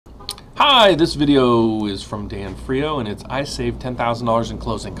Hi, this video is from Dan Frio, and it's I saved $10,000 in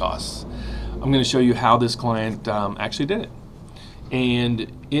closing costs. I'm going to show you how this client actually did it. And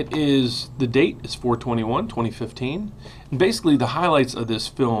it is, the date is 4/21/2015. And basically the highlights of this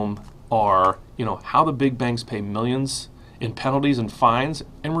film are, how the big banks pay millions in penalties and fines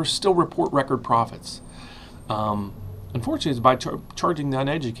and we still report record profits. Unfortunately, it's by charging the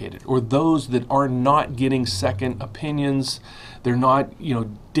uneducated, or those that are not getting second opinions. They're not,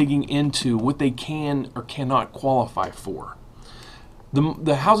 digging into what they can or cannot qualify for.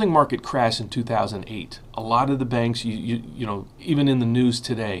 The housing market crashed in 2008. A lot of the banks, even in the news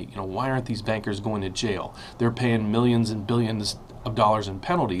today, why aren't these bankers going to jail? They're paying millions and billions of dollars in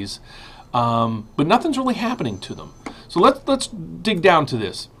penalties, but nothing's really happening to them. So let's dig down to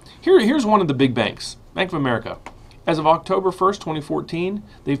this. Here's one of the big banks, Bank of America. As of October 1st, 2014,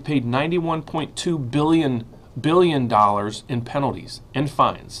 they've paid $91.2 billion in penalties and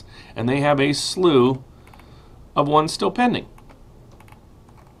fines, and they have a slew of ones still pending.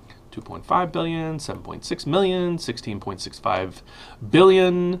 2.5 billion, 7.6 million, 16.65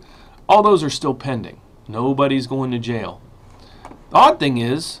 billion. All those are still pending. Nobody's going to jail. The odd thing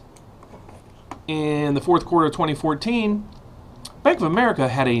is, in the fourth quarter of 2014, Bank of America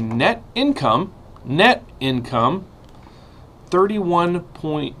had a net income, $3.1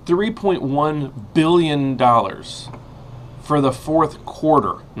 billion for the fourth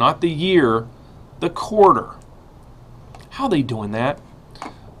quarter. Not the year, the quarter. How are they doing that?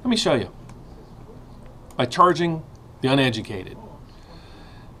 Let me show you. By charging the uneducated.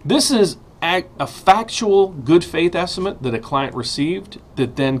 This is a factual good faith estimate that a client received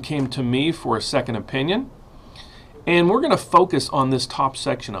that then came to me for a second opinion. And we're going to focus on this top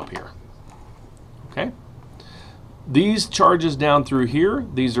section up here. Okay? These charges down through here,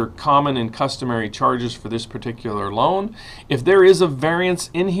 these are common and customary charges for this particular loan. If there is a variance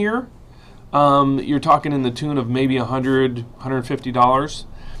in here, you're talking in the tune of maybe $100, $150.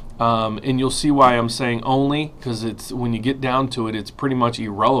 And you'll see why I'm saying only, because it's, when you get down to it, it's pretty much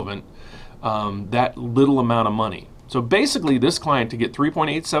irrelevant, that little amount of money. So basically this client, to get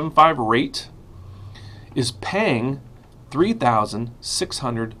 3.875 rate, is paying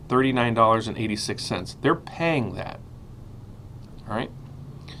 $3,639.86. They're paying that. All right.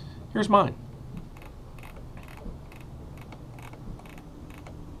 Here's mine.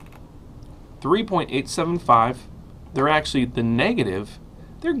 $3.875. They're actually the negative.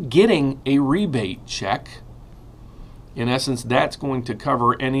 They're getting a rebate check. In essence, that's going to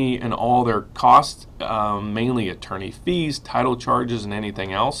cover any and all their costs, mainly attorney fees, title charges, and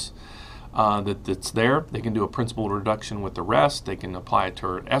anything else that's there. They can do a principal reduction with the rest. They can apply it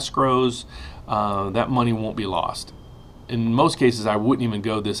to escrows. That money won't be lost. In most cases, I wouldn't even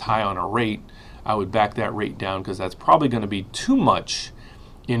go this high on a rate. I would back that rate down because that's probably going to be too much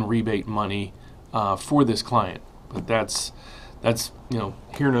in rebate money for this client. But that's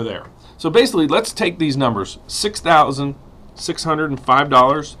here nor there. So basically, let's take these numbers: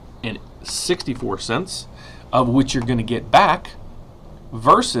 $6,605.64, of which you're going to get back,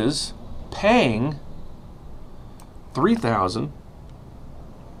 versus paying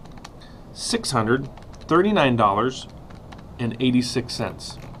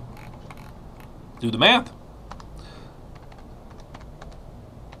 $3,639.86. Do the math.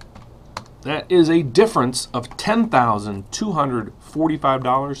 That is a difference of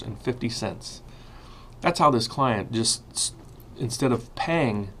 $10,245.50. That's how this client, just instead of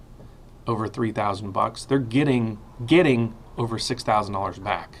paying over $3,000, they're getting over $6,000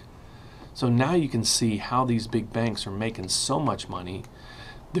 back. So now you can see how these big banks are making so much money.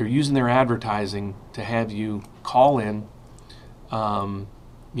 They're using their advertising to have you call in,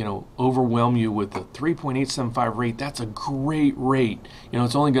 overwhelm you with the 3.875 rate. That's a great rate.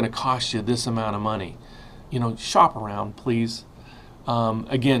 It's only going to cost you this amount of money. Shop around, please.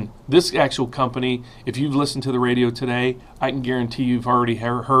 Again, this actual company, if you've listened to the radio today, I can guarantee you've already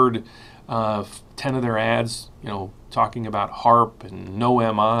heard 10 of their ads, talking about HARP and No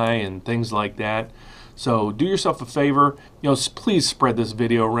MI and things like that. So do yourself a favor, please spread this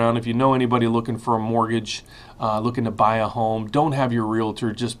video around. If you know anybody looking for a mortgage, looking to buy a home, don't have your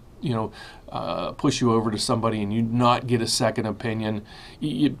realtor just push you over to somebody and you not get a second opinion.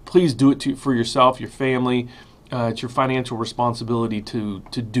 Please do it for yourself, your family. It's your financial responsibility to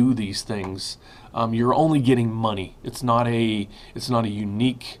do these things. You're only getting money. It's not a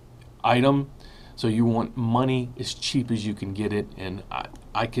unique item. So you want money as cheap as you can get it, and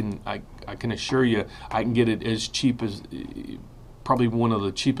I can assure you I can get it as cheap as, probably one of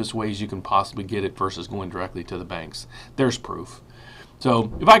the cheapest ways you can possibly get it versus going directly to the banks. There's proof.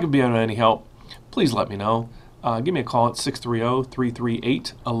 So if I could be of any help, please let me know. give me a call at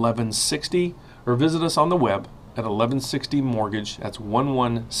 630-338-1160 or visit us on the web at 1160 Mortgage. That's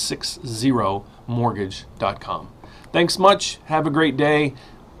 1160mortgage.com. Thanks much. Have a great day.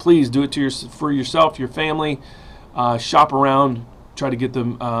 Please do it for yourself, your family. Shop around. Try to get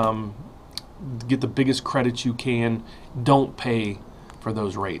the biggest credits you can. Don't pay for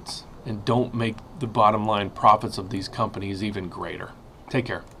those rates, and don't make the bottom line profits of these companies even greater. Take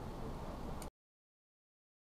care.